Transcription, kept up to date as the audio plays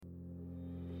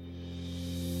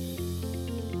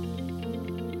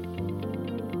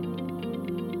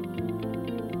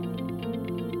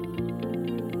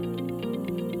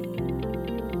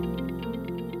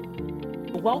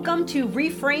Welcome to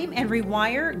Reframe and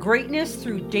Rewire Greatness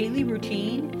Through Daily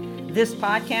Routine. This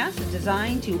podcast is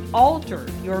designed to alter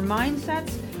your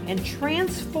mindsets and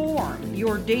transform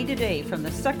your day-to-day from the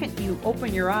second you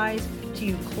open your eyes to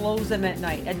you close them at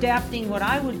night, adapting what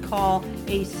I would call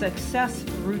a success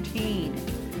routine.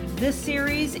 This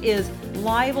series is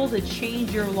liable to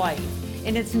change your life,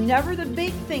 and it's never the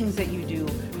big things that you do,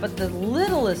 but the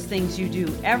littlest things you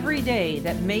do every day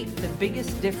that make the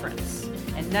biggest difference.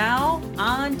 And now,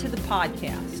 on to the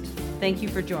podcast. Thank you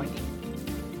for joining.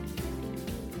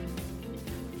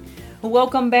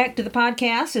 Welcome back to the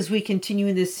podcast as we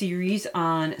continue this series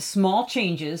on small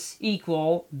changes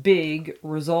equal big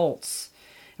results.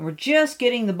 And we're just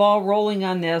getting the ball rolling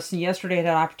on this. And yesterday I had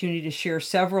an opportunity to share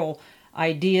several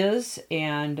ideas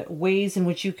and ways in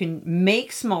which you can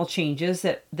make small changes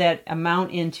that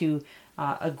amount into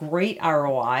a great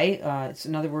ROI.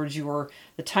 In other words,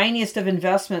 the tiniest of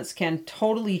investments can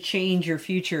totally change your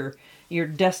future, your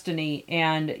destiny,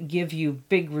 and give you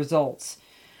big results.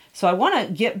 So I want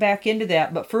to get back into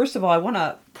that, but first of all, I want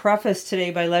to preface today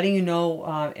by letting you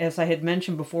know, as I had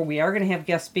mentioned before, we are going to have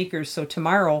guest speakers. So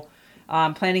tomorrow,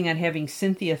 I'm planning on having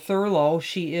Cynthia Thurlow.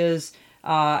 She is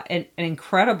an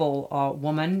incredible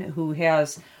woman who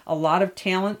has a lot of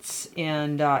talents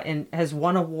and has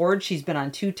won awards. She's been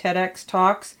on 2 TEDx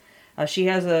talks. She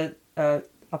has a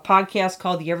podcast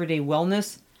called The Everyday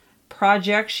Wellness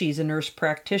Project. She's a nurse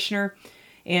practitioner,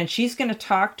 and she's going to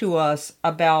talk to us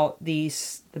about the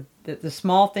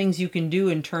small things you can do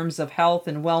in terms of health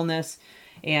and wellness.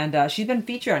 And she's been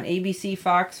featured on ABC,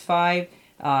 Fox 5,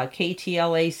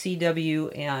 KTLA,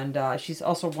 CW, and she's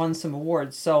also won some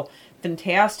awards. So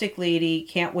fantastic lady.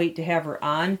 Can't wait to have her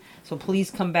on. So please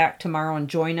come back tomorrow and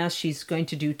join us. She's going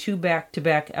to do 2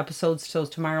 back-to-back episodes, so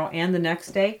tomorrow and the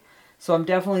next day. So I'm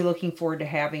definitely looking forward to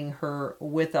having her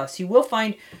with us. You will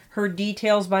find her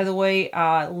details, by the way,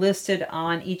 listed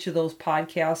on each of those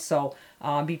podcasts. So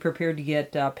be prepared to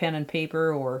get pen and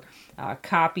paper or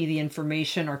copy the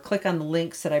information or click on the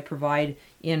links that I provide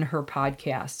in her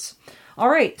podcasts. All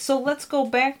right, so let's go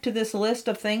back to this list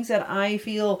of things that I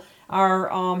feel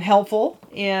are helpful,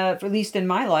 at least in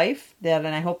my life, and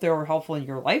I hope they were helpful in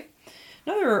your life.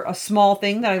 Another a small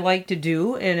thing that I like to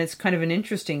do, and it's kind of an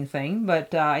interesting thing,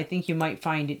 but I think you might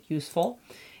find it useful,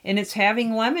 and it's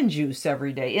having lemon juice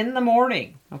every day in the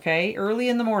morning, okay? Early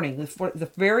in the morning,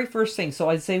 the very first thing. So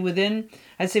I'd say within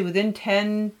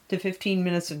 10 to 15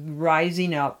 minutes of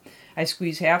rising up, I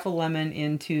squeeze half a lemon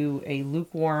into a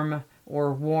lukewarm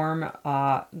or warm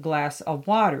glass of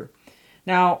water.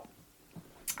 Now,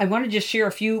 I want to just share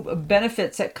a few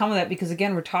benefits that come with that because,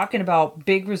 again, we're talking about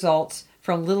big results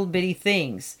from little bitty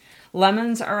things.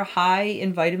 Lemons are high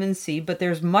in vitamin C, but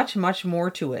there's much, much more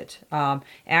to it.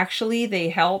 Actually, they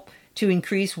help to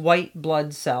increase white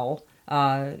blood cell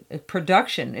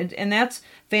production, and that's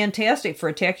fantastic for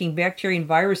attacking bacteria and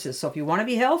viruses. So if you want to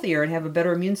be healthier and have a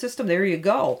better immune system, there you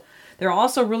go. They're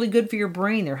also really good for your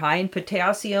brain. They're high in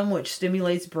potassium, which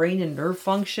stimulates brain and nerve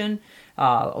function.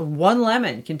 1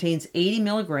 lemon contains 80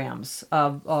 milligrams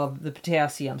of the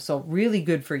potassium, so really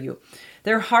good for you.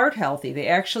 They're heart healthy. They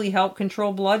actually help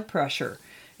control blood pressure,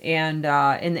 and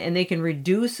they can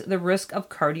reduce the risk of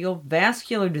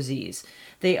cardiovascular disease.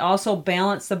 They also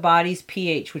balance the body's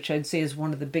pH, which I'd say is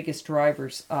one of the biggest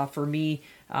drivers for me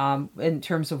in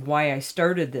terms of why I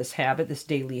started this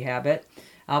daily habit.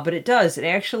 But it does. It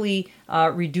actually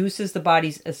reduces the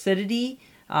body's acidity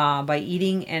by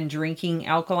eating and drinking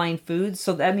alkaline foods.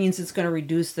 So that means it's going to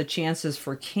reduce the chances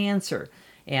for cancer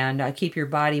and keep your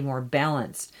body more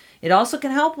balanced. It also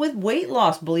can help with weight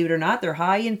loss, believe it or not. They're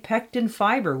high in pectin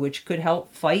fiber, which could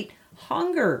help fight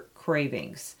hunger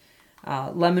cravings.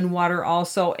 Lemon water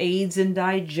also aids in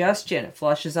digestion. It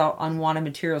flushes out unwanted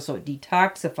material, so it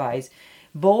detoxifies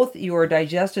both your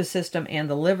digestive system and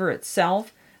the liver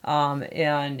itself.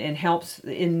 And helps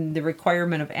in the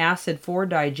requirement of acid for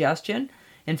digestion.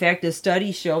 In fact, a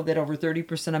study showed that over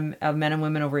 30% of men and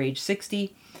women over age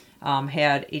 60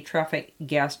 had atrophic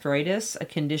gastritis, a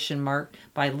condition marked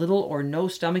by little or no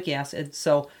stomach acid.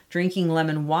 So drinking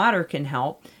lemon water can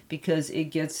help because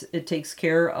it takes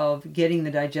care of getting the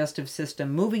digestive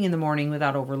system moving in the morning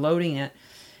without overloading it.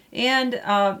 And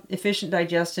efficient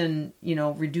digestion,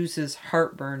 reduces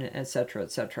heartburn, etc.,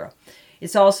 etc.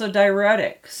 It's also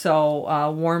diuretic,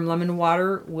 so warm lemon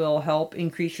water will help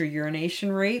increase your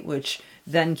urination rate, which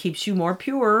then keeps you more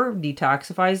pure,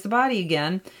 detoxifies the body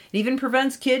again. It even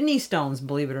prevents kidney stones,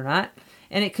 believe it or not.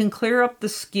 and it can clear up the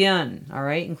skin, all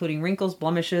right, including wrinkles,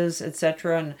 blemishes,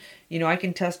 etc. And I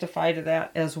can testify to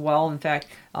that as well. In fact,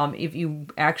 if you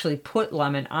actually put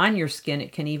lemon on your skin,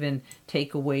 it can even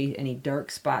take away any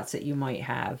dark spots that you might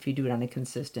have if you do it on a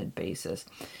consistent basis.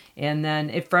 And then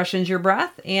it freshens your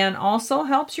breath and also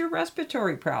helps your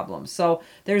respiratory problems. So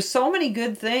there's so many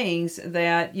good things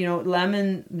that,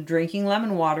 drinking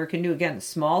lemon water can do. Again,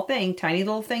 small thing, tiny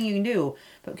little thing you can do,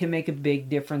 but can make a big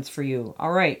difference for you.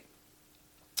 All right.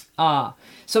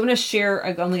 So I'm going to share,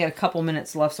 I've only got a couple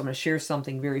minutes left, so I'm going to share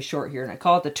something very short here, and I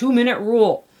call it the 2-minute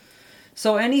rule.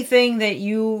 So anything that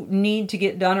you need to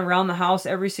get done around the house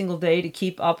every single day to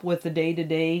keep up with the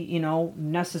day-to-day,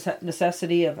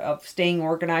 necessity of staying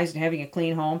organized and having a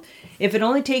clean home, if it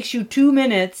only takes you 2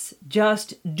 minutes,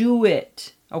 just do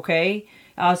it, okay?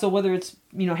 So whether it's,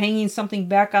 hanging something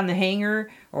back on the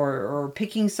hanger or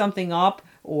picking something up,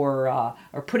 or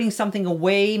putting something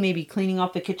away, maybe cleaning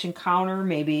up the kitchen counter,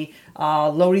 maybe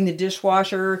loading the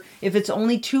dishwasher. If it's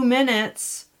only 2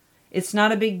 minutes, it's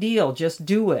not a big deal. Just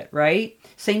do it, right?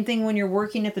 Same thing when you're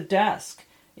working at the desk.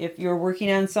 If you're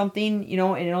working on something,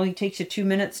 and it only takes you 2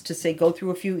 minutes to say go through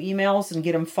a few emails and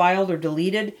get them filed or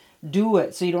deleted, do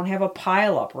it so you don't have a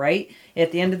pile up, right?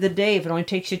 At the end of the day, if it only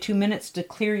takes you 2 minutes to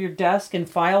clear your desk and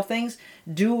file things,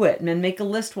 do it. And then make a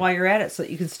list while you're at it so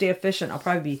that you can stay efficient. I'll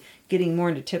probably be getting more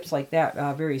into tips like that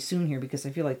very soon here, because I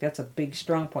feel like that's a big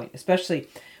strong point, especially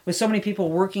with so many people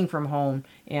working from home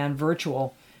and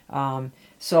virtual.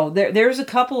 So there's a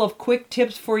couple of quick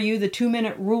tips for you. The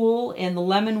 2-minute rule and the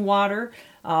lemon water.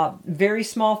 Very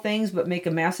small things, but make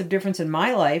a massive difference in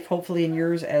my life, hopefully in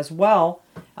yours as well.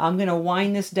 I'm going to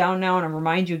wind this down now, and I'll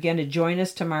remind you again to join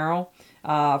us tomorrow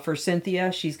for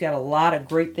Cynthia. She's got a lot of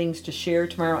great things to share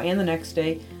tomorrow and the next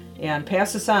day. And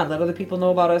pass this on. Let other people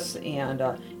know about us, and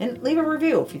leave a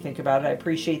review if you think about it. I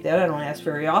appreciate that. I don't ask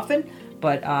very often,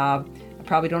 but I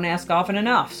probably don't ask often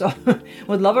enough. So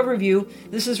would love a review.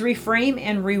 This is Reframe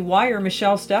and Rewire,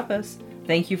 Michelle Steffes.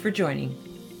 Thank you for joining.